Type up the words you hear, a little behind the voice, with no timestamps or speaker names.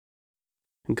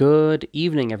Good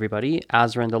evening, everybody.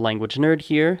 Azran the Language Nerd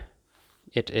here.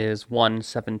 It is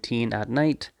 1:17 at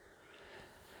night.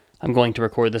 I'm going to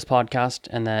record this podcast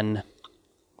and then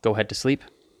go head to sleep.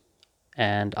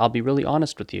 And I'll be really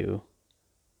honest with you.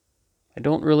 I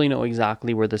don't really know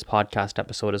exactly where this podcast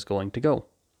episode is going to go.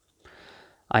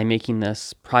 I'm making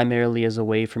this primarily as a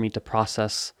way for me to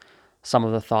process some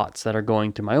of the thoughts that are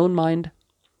going through my own mind,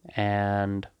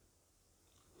 and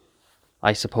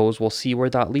I suppose we'll see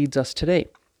where that leads us today.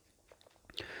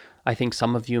 I think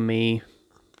some of you may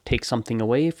take something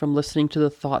away from listening to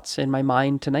the thoughts in my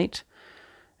mind tonight,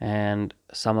 and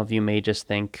some of you may just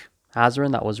think,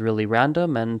 Azran, that was really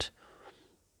random, and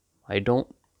I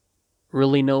don't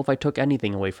really know if I took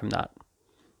anything away from that.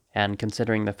 And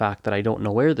considering the fact that I don't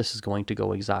know where this is going to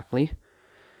go exactly,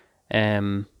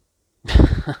 I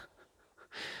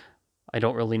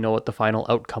don't really know what the final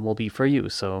outcome will be for you.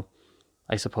 So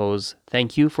I suppose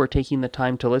thank you for taking the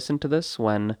time to listen to this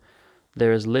when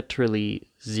there is literally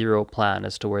zero plan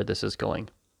as to where this is going.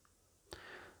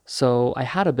 So I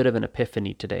had a bit of an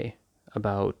epiphany today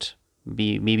about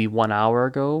maybe 1 hour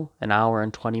ago, an hour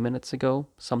and 20 minutes ago,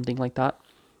 something like that.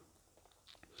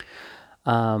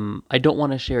 I don't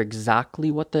want to share exactly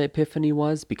what the epiphany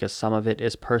was because some of it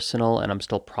is personal and I'm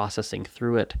still processing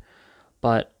through it.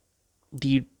 But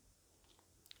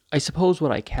I suppose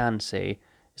what I can say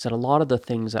is that a lot of the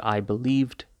things that I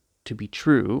believed to be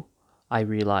true, I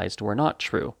realized were not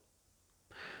true.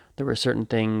 There were certain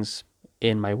things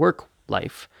in my work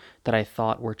life that I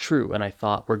thought were true and I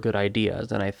thought were good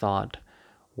ideas and I thought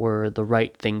were the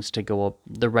right things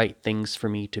the right things for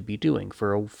me to be doing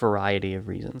for a variety of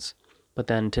reasons. But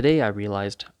then today I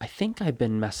realized I think I've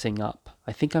been messing up.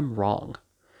 I think I'm wrong.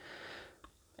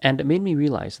 And it made me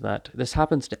realize that this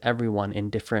happens to everyone in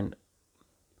different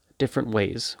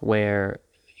ways where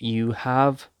you've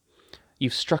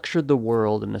structured the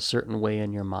world in a certain way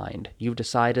in your mind. You've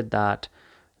decided that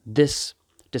this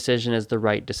decision is the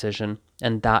right decision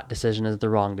and that decision is the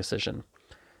wrong decision.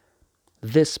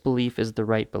 This belief is the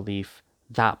right belief,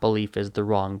 that belief is the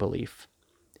wrong belief.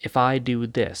 If I do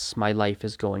this, my life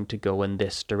is going to go in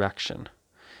this direction.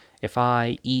 If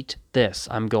I eat this,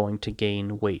 I'm going to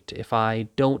gain weight. If I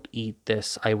don't eat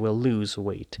this, I will lose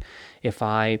weight.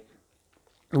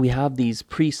 We have these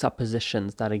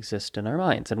presuppositions that exist in our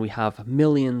minds, and we have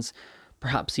millions,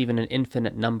 perhaps even an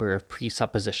infinite number of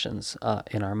presuppositions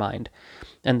in our mind.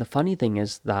 And the funny thing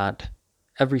is that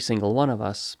every single one of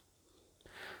us,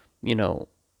 I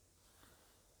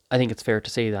think it's fair to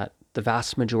say that the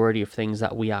vast majority of things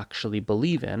that we actually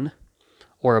believe in,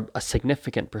 or a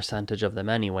significant percentage of them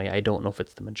anyway, I don't know if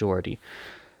it's the majority,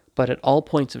 but at all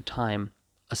points of time,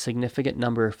 a significant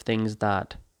number of things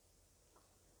that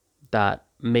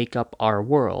make up our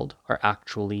world are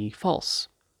actually false,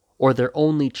 or they're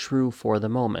only true for the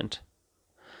moment.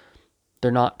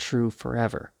 They're not true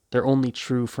forever. They're only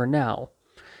true for now.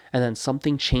 And then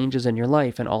something changes in your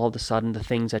life, and all of a sudden the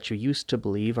things that you used to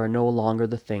believe are no longer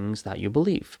the things that you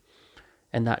believe.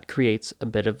 And that creates a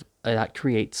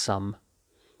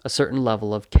certain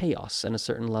level of chaos and a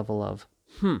certain level of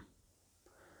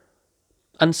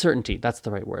uncertainty. That's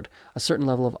the right word. A certain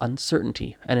level of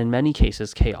uncertainty, and in many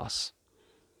cases, chaos.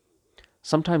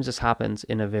 Sometimes this happens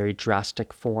in a very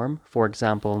drastic form. For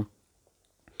example,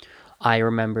 I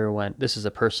remember this is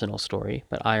a personal story,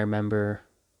 but I remember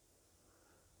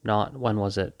when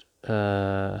was it?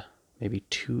 Maybe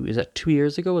is that 2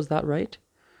 years ago? Is that right?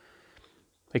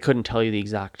 I couldn't tell you the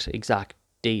exact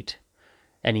date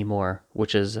anymore,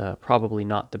 which is probably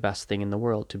not the best thing in the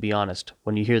world, to be honest.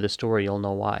 When you hear the story, you'll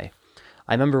know why.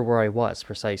 I remember where I was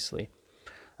precisely.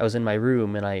 I was in my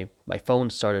room and my phone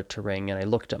started to ring and I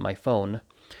looked at my phone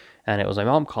and it was my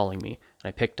mom calling me. And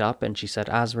I picked up and she said,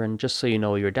 Azran, just so you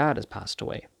know, your dad has passed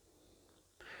away.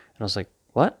 And I was like,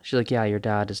 what? She's like, yeah, your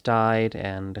dad has died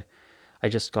and I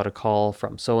just got a call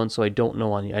from so-and-so. I don't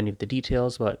know any of the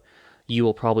details, but you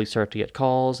will probably start to get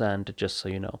calls, and just so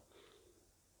you know.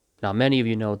 Now, many of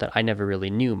you know that I never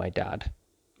really knew my dad.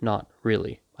 Not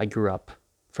really. I grew up,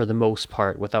 for the most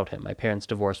part, without him. My parents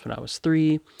divorced when I was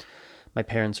 3. My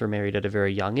parents were married at a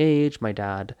very young age. My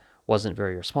dad wasn't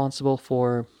very responsible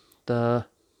for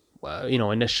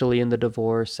initially in the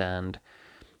divorce, and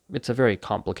it's a very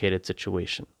complicated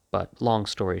situation. But long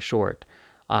story short,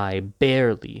 I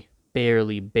barely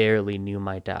knew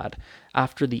my dad.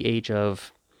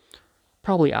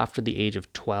 Probably after the age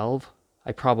of 12,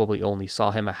 I probably only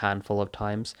saw him a handful of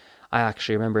times. I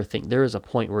actually remember there was a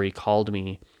point where he called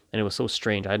me, and it was so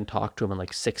strange. I hadn't talked to him in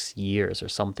like 6 years or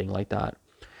something like that.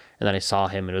 And then I saw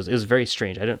him, and it was very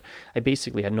strange. I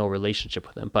basically had no relationship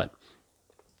with him, but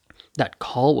that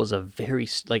call was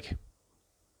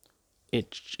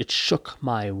it shook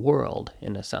my world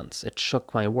in a sense. It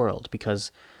shook my world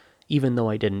because even though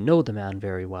I didn't know the man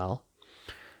very well,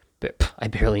 but I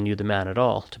barely knew the man at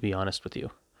all, to be honest with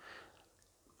you.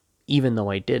 Even though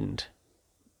I didn't,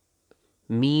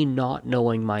 me not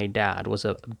knowing my dad was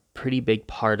a pretty big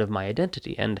part of my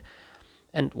identity. And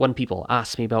when people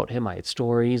ask me about him, I had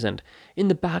stories, and in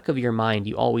the back of your mind,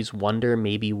 you always wonder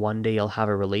maybe one day you'll have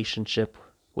a relationship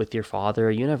with your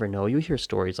father. You never know. You hear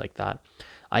stories like that.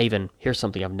 I even hear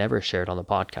something I've never shared on the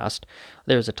podcast.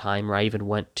 There was a time where I even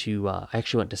I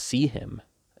actually went to see him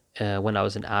when I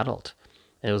was an adult.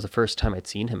 And it was the first time I'd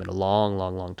seen him in a long,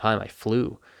 long, long time. I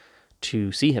flew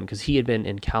to see him because he had been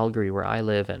in Calgary where I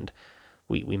live, and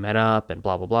we met up and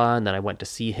blah, blah, blah. And then I went to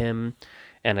see him,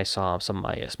 and I saw some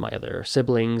of my other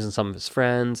siblings and some of his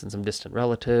friends and some distant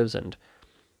relatives. And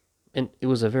it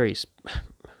was a very,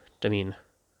 I mean,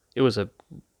 it was a,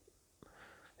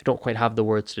 I don't quite have the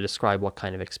words to describe what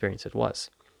kind of experience it was.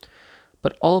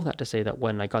 But all of that to say that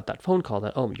when I got that phone call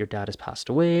that, oh, your dad has passed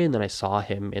away, and then I saw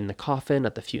him in the coffin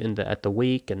at the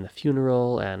wake and the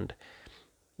funeral, and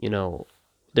you know,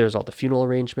 there's all the funeral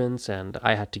arrangements, and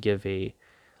I had to give a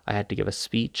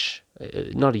speech,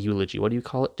 not a eulogy. What do you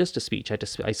call it? Just a speech.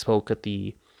 I spoke at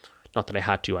the, not that I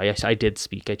had to. I did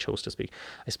speak. I chose to speak.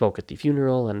 I spoke at the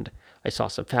funeral, and I saw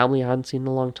some family I hadn't seen in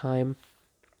a long time.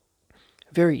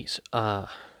 Very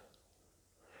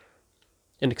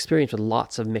an experience with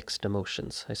lots of mixed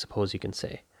emotions, I suppose you can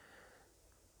say.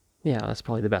 Yeah, that's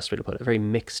probably the best way to put it. Very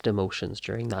mixed emotions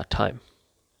during that time.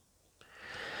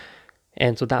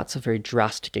 And so that's a very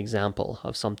drastic example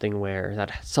of something where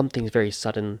something very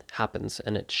sudden happens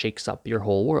and it shakes up your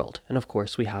whole world. And of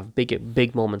course, we have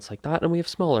big moments like that, and we have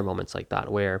smaller moments like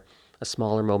that, where a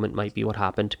smaller moment might be what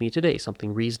happened to me today,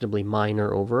 something reasonably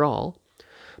minor overall.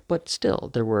 But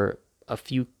still, there were a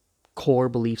few core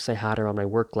beliefs I had around my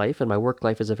work life, and my work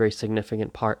life is a very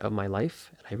significant part of my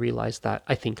life. And I realized that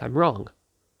I think I'm wrong.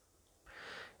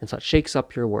 And so it shakes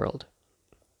up your world.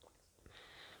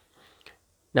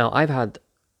 Now, I've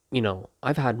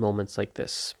had moments like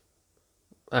this.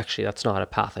 Actually, that's not a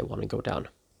path I want to go down.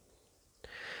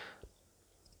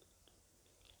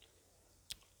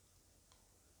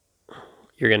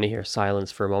 You're going to hear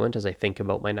silence for a moment as I think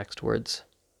about my next words.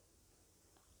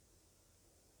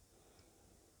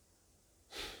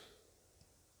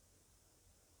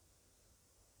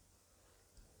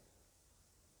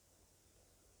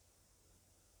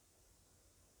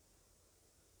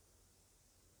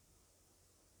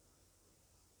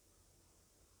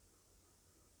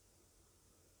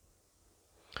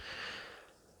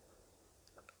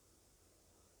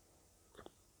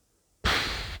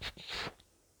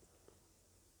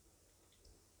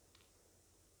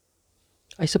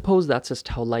 I suppose that's just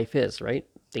how life is, right?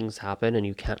 Things happen and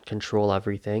you can't control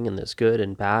everything, and there's good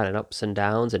and bad and ups and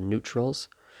downs and neutrals.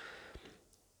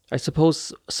 I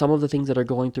suppose some of the things that are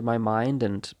going through my mind,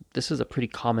 and this is a pretty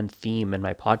common theme in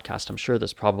my podcast. I'm sure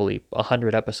there's probably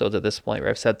 100 episodes at this point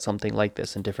where I've said something like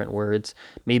this in different words,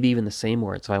 maybe even the same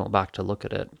words, so I went back to look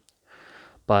at it.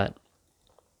 But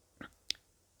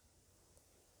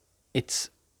it's,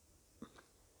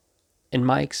 in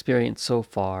my experience so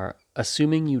far,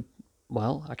 actually,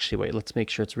 wait, let's make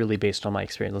sure it's really based on my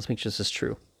experience. Let's make sure this is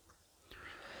true.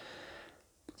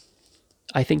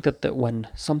 I think that when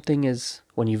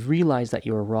you've realized that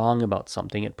you're wrong about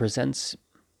something, it presents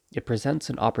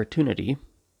an opportunity.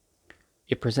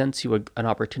 It presents you an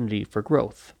opportunity for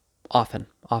growth. Often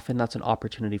that's an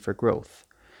opportunity for growth.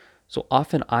 So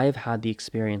often I've had the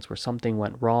experience where something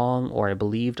went wrong, or I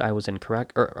believed I was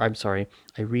incorrect, I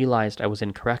realized I was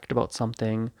incorrect about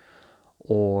something,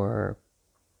 or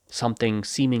something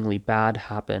seemingly bad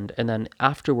happened, and then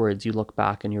afterwards you look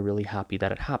back and you're really happy that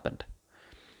it happened.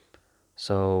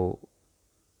 So,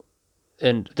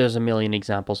 and there's a million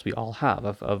examples we all have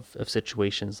of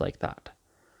situations like that.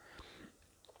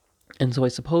 And so I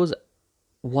suppose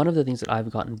one of the things that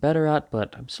I've gotten better at,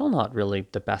 but I'm still not really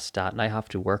the best at, and I have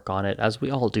to work on it, as we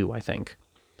all do, I think,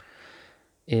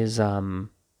 is I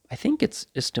think it's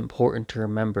just important to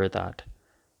remember that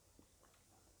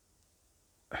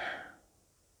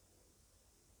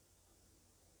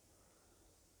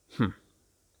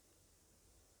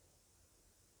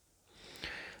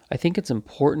I think it's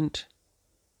important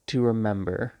to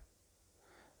remember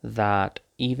that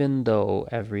even though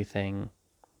everything,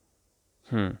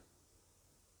 I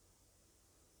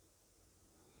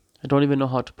don't even know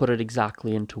how to put it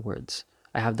exactly into words.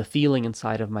 I have the feeling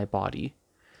inside of my body.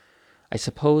 I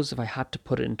suppose if I had to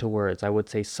put it into words, I would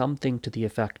say something to the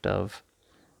effect of,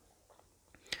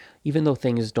 even though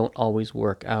things don't always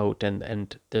work out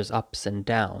and there's ups and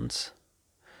downs,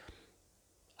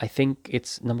 I think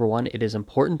it's number one, it is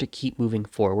important to keep moving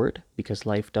forward because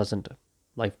life doesn't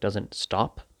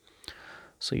stop.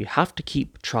 So you have to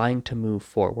keep trying to move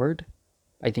forward.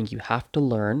 I think you have to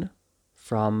learn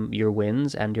from your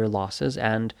wins and your losses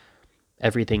and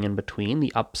everything in between,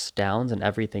 the ups, downs, and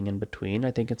everything in between. I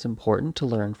think it's important to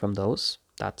learn from those.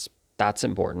 That's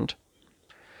important.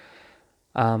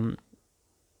 And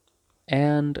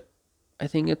I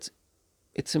think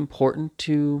it's important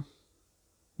to,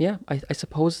 yeah, I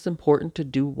suppose it's important to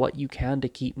do what you can to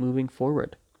keep moving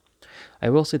forward. I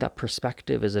will say that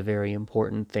perspective is a very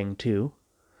important thing too.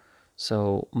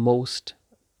 So most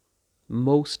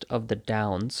of the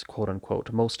downs, quote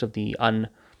unquote, most of the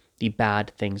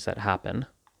bad things that happen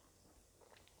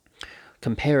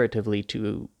comparatively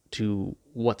to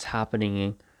what's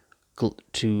happening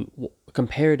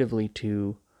comparatively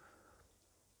to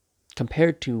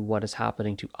compared to what is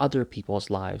happening to other people's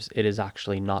lives, it is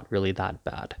actually not really that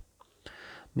bad.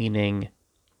 Meaning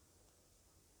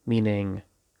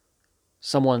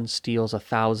someone steals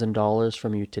 $1,000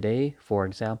 from you today, for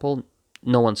example.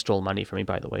 No one stole money from me,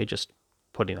 by the way, just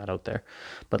putting that out there.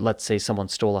 But let's say someone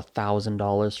stole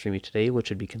 $1,000 from you today, which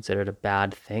would be considered a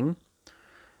bad thing.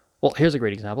 Well, here's a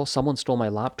great example. Someone stole my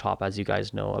laptop, as you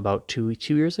guys know, about two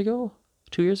years ago.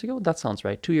 2 years ago? That sounds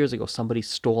right. 2 years ago, somebody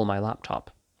stole my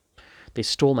laptop. They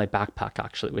stole my backpack,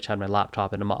 actually, which had my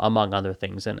laptop and among other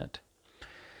things in it.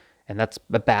 And that's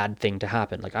a bad thing to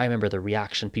happen. Like, I remember the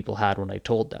reaction people had when I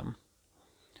told them.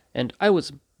 And I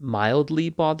was mildly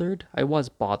bothered. I was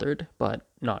bothered, but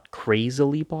not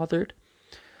crazily bothered.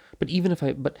 But even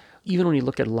when you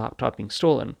look at a laptop being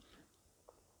stolen,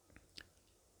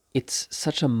 it's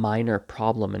such a minor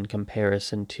problem in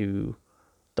comparison to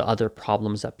the other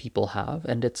problems that people have,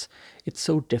 and it's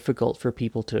so difficult for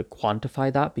people to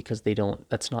quantify that because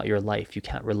that's not your life. You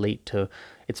can't relate to,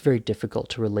 it's very difficult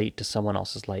to relate to someone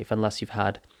else's life unless you've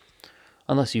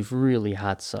really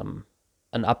had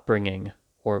an upbringing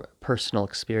or personal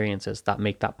experiences that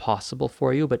make that possible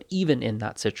for you. But even in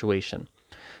that situation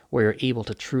where you're able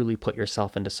to truly put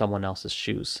yourself into someone else's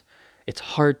shoes, it's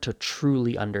hard to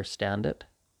truly understand it.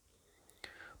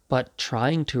 But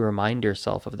trying to remind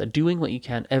yourself of that, doing what you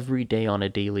can every day on a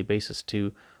daily basis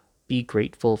to be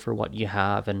grateful for what you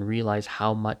have and realize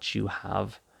how much you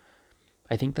have.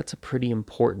 I think that's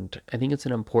I think it's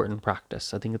an important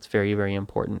practice. I think it's very, very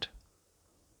important.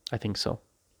 I think so.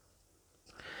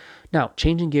 Now,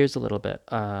 changing gears a little bit,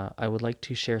 I would like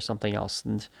to share something else.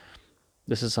 And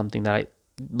this is something that I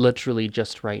literally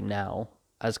just right now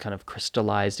has kind of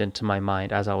crystallized into my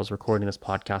mind as I was recording this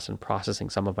podcast and processing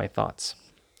some of my thoughts.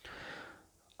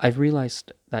 I've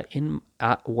realized that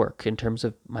at work, in terms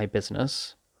of my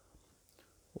business,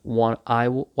 what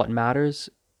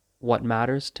matters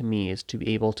to me is to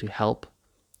be able to help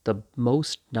the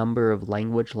most number of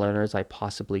language learners I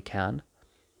possibly can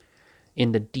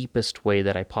in the deepest way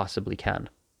that I possibly can.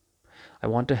 I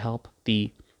want to help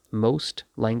the most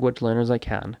language learners I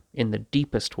can in the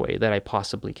deepest way that I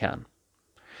possibly can.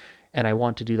 And I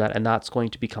want to do that, and that's going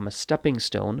to become a stepping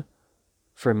stone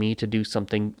for me to do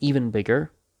something even bigger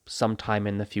sometime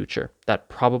in the future that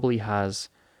probably has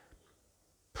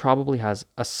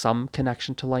some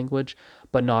connection to language,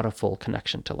 but not a full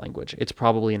connection to language. It's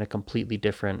probably in a completely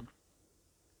different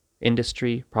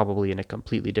industry, probably in a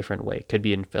completely different way. Could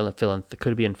be in philanthropy.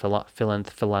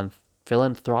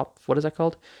 What is that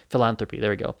called? Philanthropy.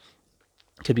 There we go.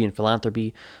 Could be in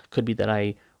philanthropy. Could be that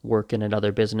I work in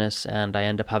another business and I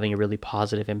end up having a really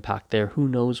positive impact there. Who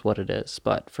knows what it is?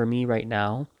 But for me right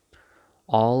now,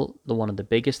 one of the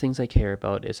biggest things I care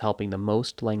about is helping the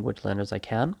most language learners I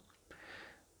can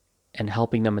and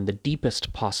helping them in the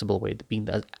deepest possible way, being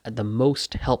the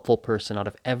most helpful person out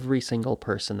of every single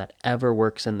person that ever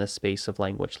works in this space of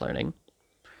language learning.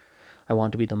 I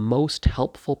want to be the most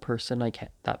helpful person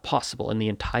that possible in the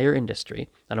entire industry,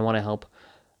 and I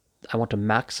want to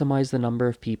maximize the number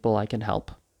of people I can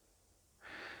help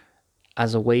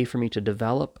as a way for me to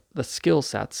develop the skill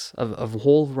sets of a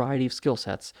whole variety of skill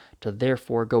sets to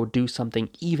therefore go do something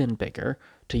even bigger,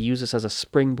 to use this as a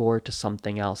springboard to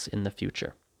something else in the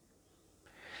future.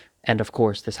 And of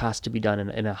course, this has to be done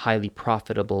in a highly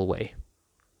profitable way.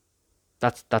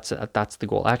 That's the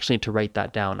goal. I actually need to write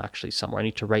that down somewhere. I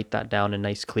need to write that down in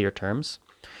nice, clear terms.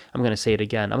 I'm going to say it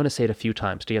again. I'm going to say it a few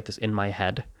times to get this in my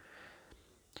head.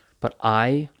 But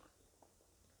I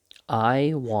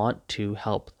want to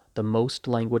help the most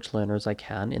language learners I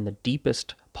can in the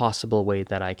deepest possible way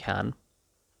that I can,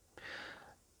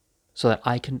 so that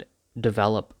I can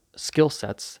develop skill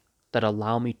sets that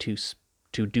allow me to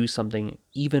do something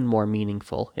even more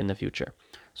meaningful in the future.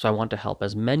 So I want to help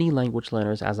as many language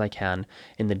learners as I can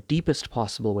in the deepest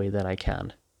possible way that I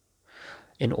can.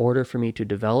 in order for me to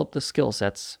develop the skill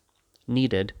sets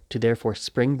needed to therefore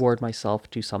springboard myself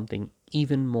to something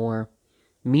even more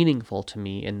meaningful to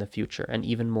me in the future and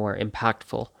even more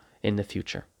impactful in the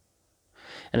future.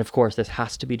 And of course, this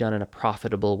has to be done in a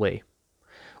profitable way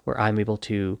where I'm able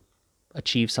to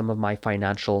achieve some of my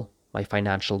financial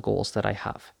goals that I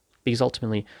have. Because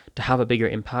ultimately, to have a bigger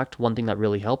impact, one thing that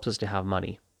really helps is to have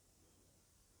money.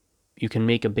 You can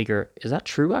make a bigger, is that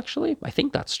true actually? I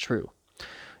think that's true.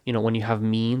 When you have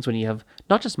means, when you have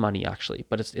not just money actually,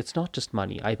 but it's not just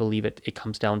money. I believe it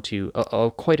comes down to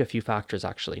quite a few factors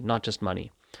actually, not just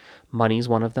money. Money is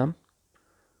one of them.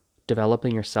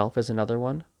 Developing yourself is another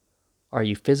one. Are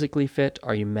you physically fit?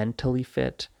 Are you mentally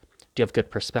fit? Do you have good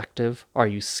perspective? Are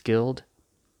you skilled?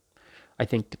 I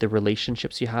think the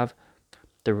relationships you have,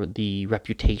 the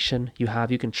reputation you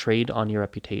have, you can trade on your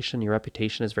reputation. Your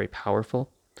reputation is very powerful.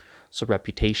 So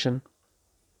reputation,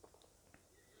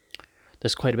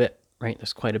 there's quite a bit, right?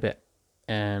 There's quite a bit.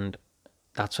 And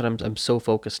that's what I'm so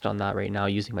focused on that right now,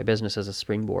 using my business as a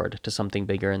springboard to something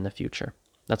bigger in the future.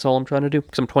 That's all I'm trying to do,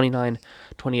 because I'm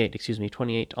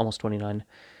 28, almost 29.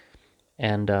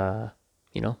 And,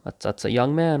 that's a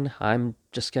young man. I'm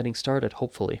just getting started,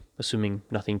 hopefully, assuming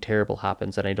nothing terrible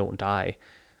happens and I don't die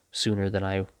sooner than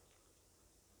I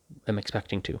am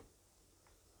expecting to.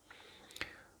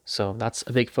 So that's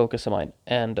a big focus of mine.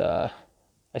 And I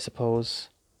suppose,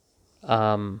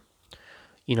 the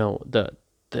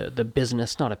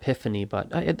business, not epiphany, but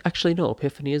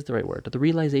epiphany is the right word. The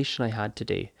realization I had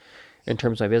today in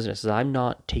terms of my business is I'm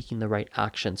not taking the right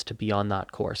actions to be on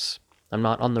that course. I'm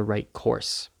not on the right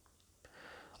course.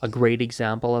 A great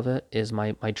example of it is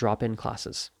my drop-in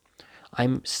classes.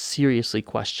 I'm seriously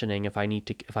questioning if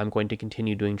I'm going to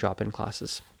continue doing drop-in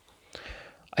classes.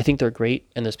 I think they're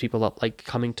great, and there's people that like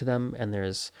coming to them, and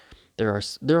there's a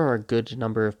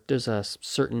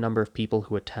certain number of people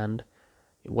who attend,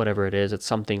 whatever it is. It's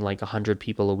something like 100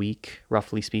 people a week,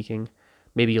 roughly speaking,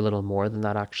 maybe a little more than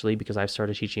that actually, because I've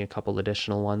started teaching a couple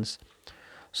additional ones.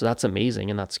 So that's amazing,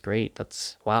 and that's great.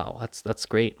 That's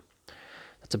great.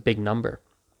 That's a big number.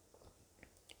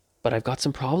 But I've got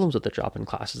some problems with the drop-in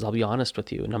classes, I'll be honest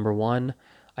with you. Number one,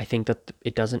 I think that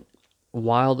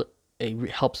while it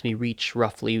helps me reach,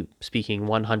 roughly speaking,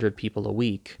 100 people a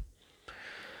week,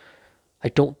 I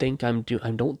don't think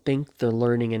they're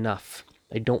learning enough.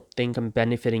 I don't think I'm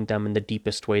benefiting them in the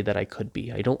deepest way that I could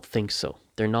be. I don't think so.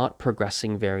 They're not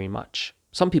progressing very much.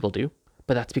 Some people do,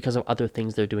 but that's because of other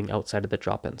things they're doing outside of the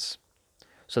drop-ins.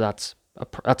 So that's a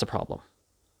problem.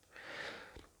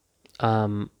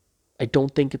 I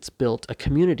don't think it's built a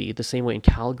community the same way in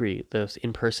Calgary, the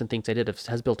in-person things I did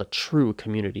has built a true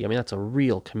community. I mean, that's a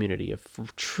real community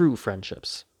of true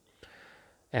friendships.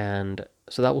 And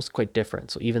so that was quite different.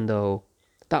 So even though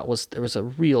there was a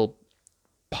real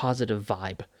positive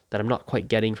vibe that I'm not quite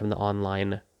getting from the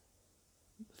online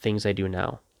things I do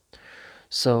now.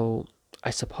 So I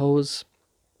suppose,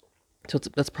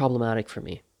 that's problematic for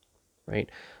me, right?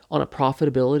 On a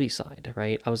profitability side,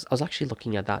 right? I was actually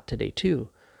looking at that today too.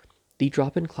 The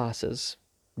drop-in classes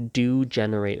do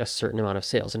generate a certain amount of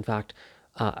sales. In fact,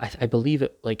 I believe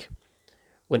it, like,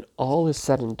 when all is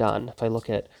said and done, if I look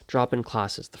at drop-in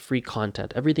classes, the free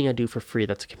content, everything I do for free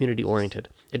that's community-oriented,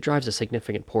 it drives a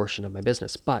significant portion of my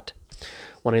business. But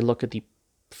when I look at the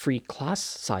free class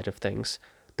side of things,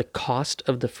 the cost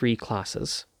of the free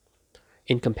classes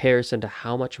in comparison to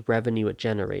how much revenue it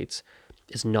generates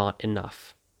is not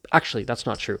enough. Actually, that's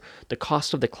not true. The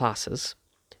cost of the classes,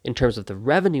 in terms of the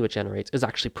revenue it generates, is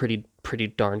actually pretty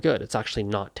darn good. It's actually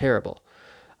not terrible.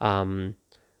 Roughly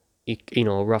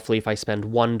if I spend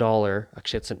 $1,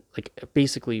 actually it's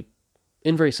basically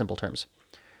in very simple terms,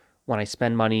 when I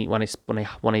spend money, when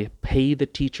I pay the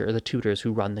tutors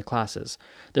who run the classes,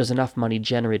 there's enough money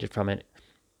generated from it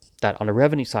that on a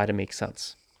revenue side, it makes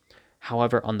sense.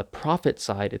 However, on the profit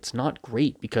side, it's not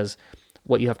great, because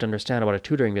what you have to understand about a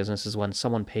tutoring business is when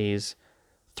someone pays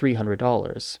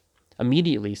 $300,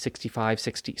 immediately 60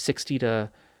 to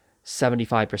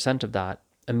 75% of that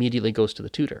immediately goes to the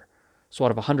tutor. So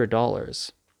out of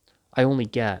 $100, I only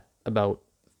get about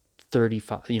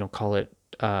 35, call it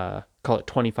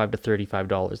 $25 to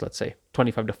 $35, let's say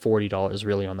 $25 to $40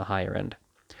 really on the higher end.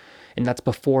 And that's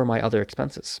before my other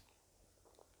expenses.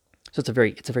 So it's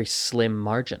a very slim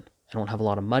margin. I don't have a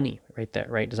lot of money right there,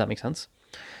 right? Does that make sense?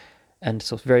 And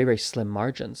so it's very, very slim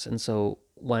margins. And so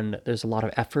when there's a lot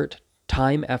of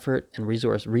time, effort, and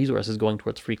resources going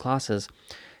towards free classes,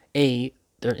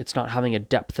 it's not having a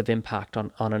depth of impact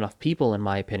on enough people, in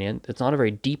my opinion. It's not a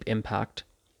very deep impact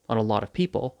on a lot of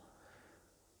people.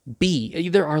 B,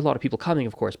 there are a lot of people coming,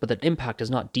 of course, but the impact is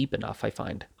not deep enough, I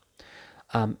find.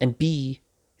 And B,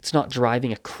 It's not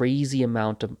driving a crazy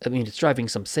amount of, I mean, it's driving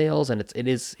some sales, and it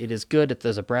is good.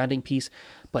 There's a branding piece,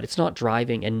 but it's not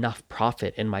driving enough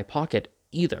profit in my pocket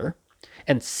either.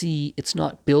 And C, it's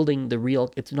not building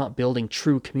it's not building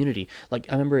true community. Like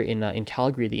I remember in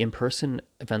Calgary, the in-person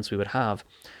events we would have,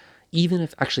 even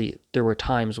if actually there were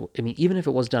times, I mean, even if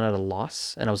it was done at a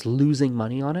loss and I was losing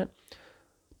money on it,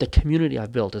 the community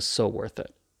I've built is so worth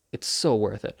it. It's so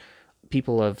worth it.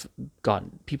 People have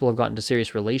gotten to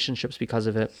serious relationships because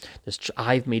of it.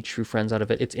 I've made true friends out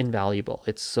of it. It's invaluable.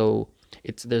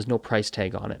 There's no price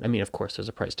tag on it. I mean, of course there's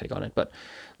a price tag on it, but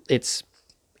it's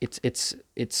it's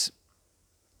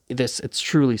it's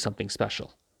truly something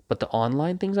special. But the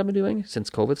online things I've been doing since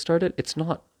COVID started, it's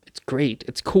great.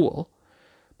 It's cool,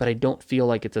 but I don't feel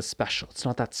like it's as special. It's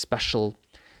not that special.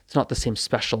 It's not the same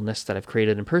specialness that I've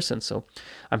created in person. So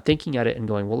I'm thinking at it and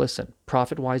going, well, listen,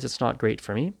 profit wise, it's not great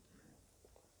for me.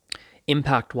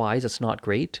 Impact wise, it's not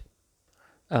great.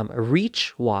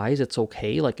 Reach wise, it's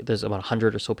okay. Like there's about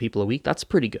 100 or so people a week. That's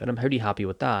pretty good. I'm pretty happy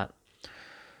with that.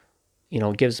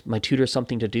 It gives my tutor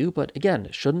something to do. But again,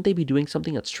 shouldn't they be doing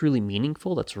something that's truly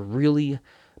meaningful, that's really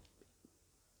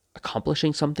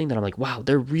accomplishing something that I'm like, wow,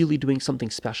 they're really doing something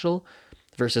special,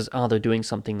 versus, oh, they're doing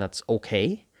something that's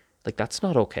okay? Like, that's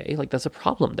not okay. Like, that's a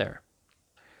problem there.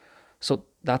 So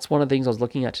that's one of the things I was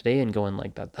looking at today and going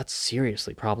like, that's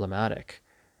seriously problematic.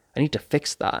 I need to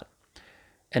fix that.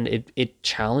 And it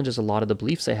challenges a lot of the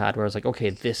beliefs I had, where I was like, okay,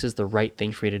 this is the right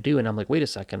thing for you to do. And I'm like, wait a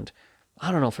second,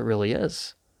 I don't know if it really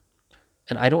is.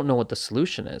 And I don't know what the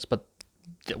solution is, but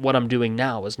what I'm doing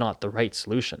now is not the right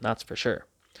solution. That's for sure.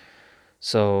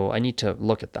 So I need to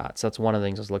look at that. So that's one of the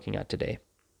things I was looking at today.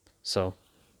 So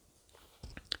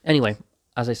anyway,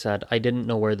 as I said, I didn't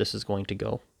know where this is going to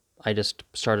go. I just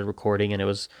started recording, and it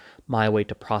was my way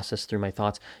to process through my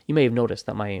thoughts. You may have noticed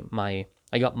that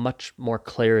I got much more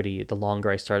clarity the longer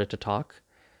I started to talk.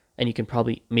 And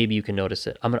maybe you can notice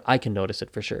it. I can notice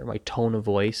it for sure. My tone of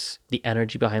voice, the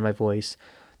energy behind my voice,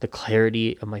 the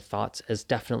clarity of my thoughts has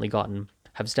definitely,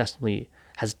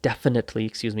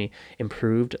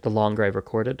 improved the longer I've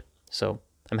recorded. So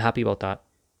I'm happy about that.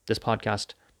 This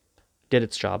podcast did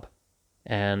its job,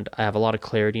 and I have a lot of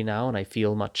clarity now, and I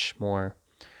feel much more,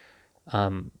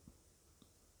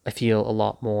 I feel a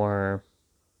lot more,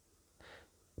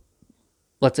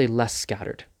 let's say, less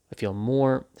scattered. I feel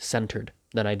more centered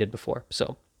than I did before.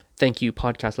 So thank you,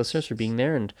 podcast listeners, for being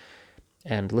there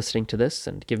and listening to this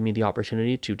and giving me the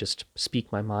opportunity to just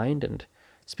speak my mind and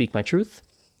speak my truth.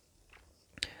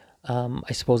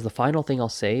 I suppose the final thing I'll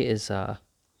say is I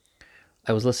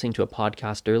was listening to a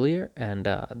podcast earlier, and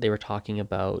they were talking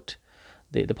about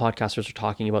the podcasters were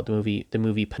talking about the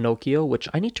movie Pinocchio, which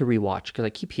I need to rewatch because I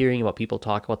keep hearing about people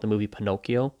talk about the movie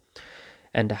Pinocchio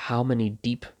and how many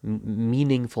deep,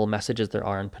 meaningful messages there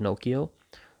are in Pinocchio.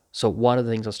 So one of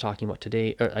the things I was talking about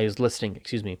today, or I was listening,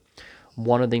 excuse me,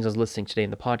 one of the things I was listening today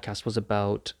in the podcast was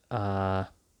about how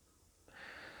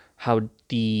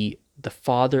the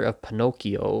father of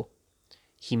Pinocchio,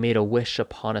 he made a wish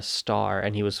upon a star,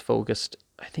 and he was focused.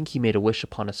 I think he made a wish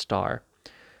upon a star,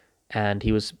 and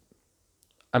he was.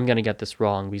 I'm gonna get this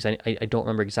wrong because I don't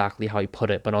remember exactly how he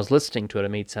put it, but when I was listening to it,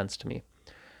 it made sense to me.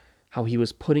 How he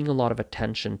was putting a lot of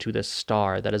attention to this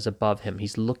star that is above him.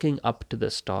 He's looking up to the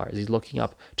stars. He's looking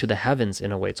up to the heavens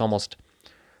in a way.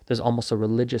 There's almost a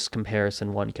religious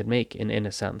comparison one could make in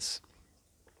a sense.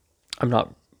 I'm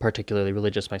not particularly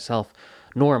religious myself,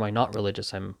 nor am I not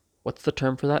religious. What's the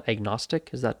term for that? Agnostic?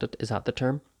 Is that the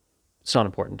term? It's not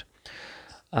important.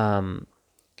 But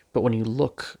when you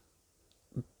look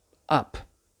up,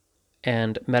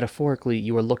 and metaphorically,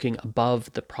 you are looking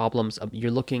above the problems.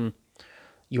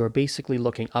 You are basically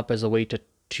looking up as a way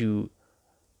to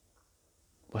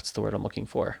what's the word I'm looking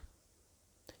for?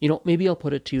 Maybe I'll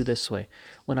put it to you this way.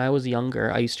 When I was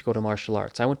younger, I used to go to martial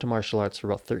arts. I went to martial arts for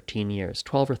about 13 years,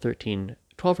 12 or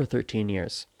 13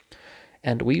 years.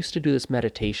 And we used to do this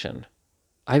meditation.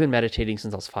 I've been meditating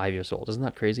since I was 5 years old. Isn't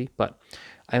that crazy? But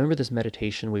I remember this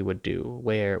meditation we would do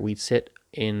where we'd sit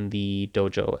in the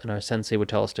dojo and our sensei would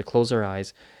tell us to close our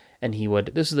eyes, and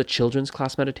this is a children's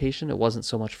class meditation. It wasn't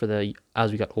so much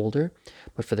as we got older,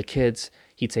 but for the kids,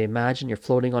 he'd say, imagine you're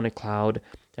floating on a cloud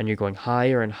and you're going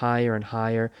higher and higher and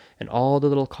higher, and all the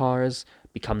little cars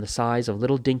become the size of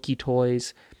little dinky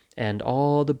toys, and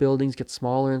all the buildings get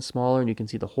smaller and smaller, and you can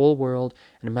see the whole world,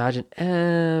 and imagine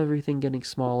everything getting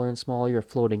smaller and smaller. You're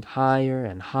floating higher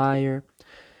and higher.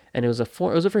 And it was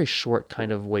a very short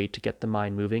kind of way to get the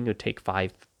mind moving. It would take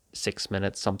 5-6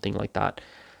 minutes, something like that.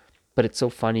 But it's so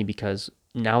funny because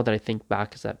now that I think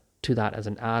back to that as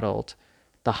an adult,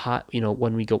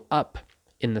 when we go up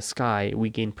in the sky, we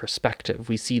gain perspective.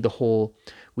 We see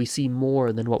we see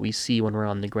more than what we see when we're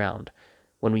on the ground.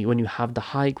 When you have the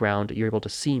high ground, you're able to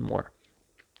see more.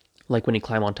 Like when you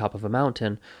climb on top of a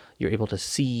mountain, you're able to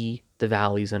see the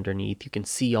valleys underneath. You can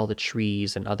see all the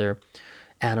trees and other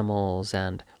animals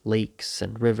and lakes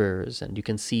and rivers, and you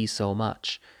can see so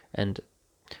much. And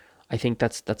I think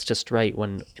that's just right.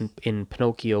 When in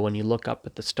Pinocchio, when you look up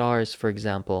at the stars, for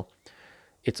example,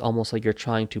 it's almost like you're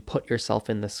trying to put yourself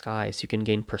in the sky so you can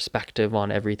gain perspective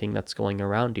on everything that's going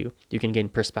around you. You can gain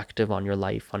perspective on your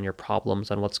life, on your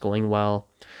problems, on what's going well.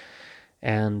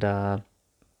 And I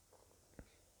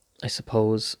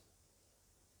suppose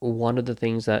one of the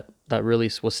things that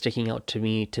really was sticking out to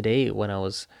me today when I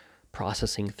was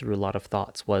processing through a lot of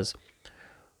thoughts was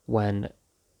when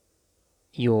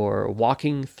you're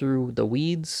walking through the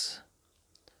weeds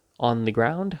on the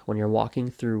ground, when you're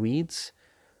walking through weeds,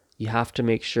 you have to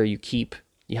make sure you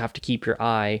have to keep your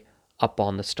eye up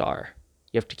on the star.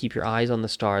 You have to keep your eyes on the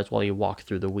stars while you walk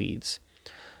through the weeds.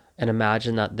 And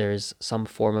imagine that there's some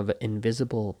form of an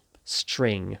invisible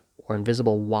string or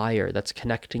invisible wire that's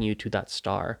connecting you to that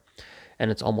star.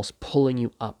 And it's almost pulling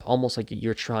you up, almost like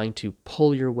you're trying to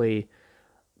pull your way.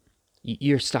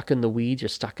 You're stuck in the weeds, you're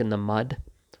stuck in the mud.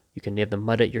 You have the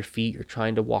mud at your feet, you're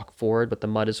trying to walk forward, but the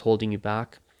mud is holding you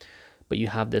back. But you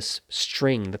have this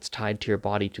string that's tied to your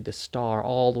body to this star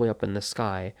all the way up in the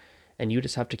sky, and you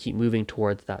just have to keep moving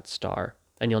towards that star.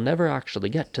 And you'll never actually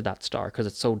get to that star because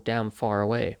it's so damn far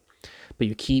away. But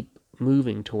you keep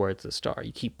moving towards the star.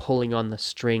 You keep pulling on the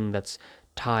string that's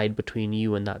tied between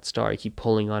you and that star. You keep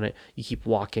pulling on it. You keep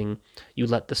walking. You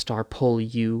let the star pull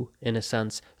you, in a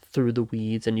sense, through the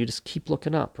weeds, and you just keep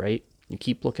looking up, right? You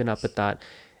keep looking up at that,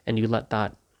 and you let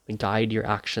that guide your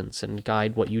actions and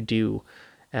guide what you do.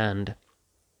 And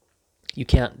you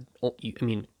can't,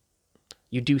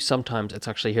 you do sometimes. It's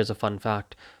actually, here's a fun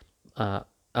fact. At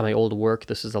my old work,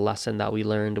 this is a lesson that we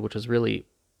learned, which was really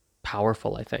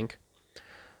powerful, I think,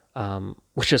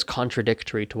 which is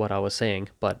contradictory to what I was saying,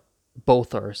 but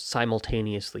both are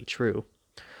simultaneously true.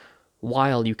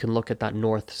 While you can look at that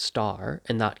North Star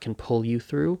and that can pull you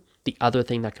through, the other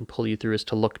thing that can pull you through is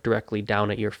to look directly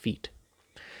down at your feet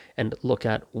and look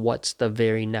at what's the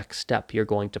very next step you're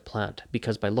going to plant.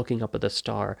 Because by looking up at the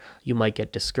star, you might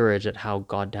get discouraged at how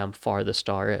goddamn far the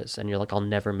star is. And you're like, I'll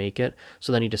never make it.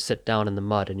 So then you just sit down in the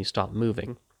mud and you stop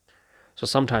moving. So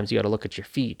sometimes you got to look at your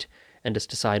feet and just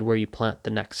decide where you plant the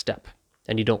next step.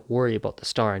 And you don't worry about the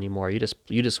star anymore. You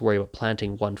just worry about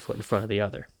planting one foot in front of the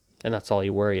other. And that's all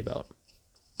you worry about.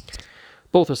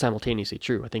 Both are simultaneously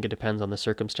true. I think it depends on the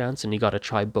circumstance, and you got to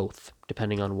try both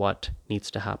depending on what needs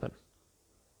to happen.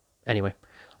 Anyway,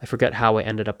 I forget how I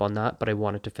ended up on that, but I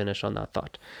wanted to finish on that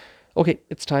thought. Okay,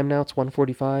 it's time now. It's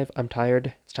 1:45. I'm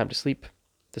tired. It's time to sleep.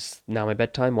 This is now my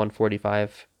bedtime,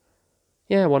 1:45.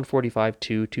 Yeah, 1:45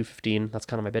 to 2:15. That's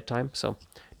kind of my bedtime. So,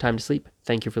 time to sleep.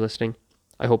 Thank you for listening.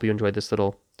 I hope you enjoyed this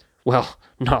little, well,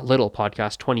 not little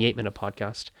podcast, 28-minute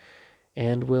podcast.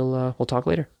 And we'll talk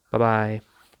later. Bye-bye.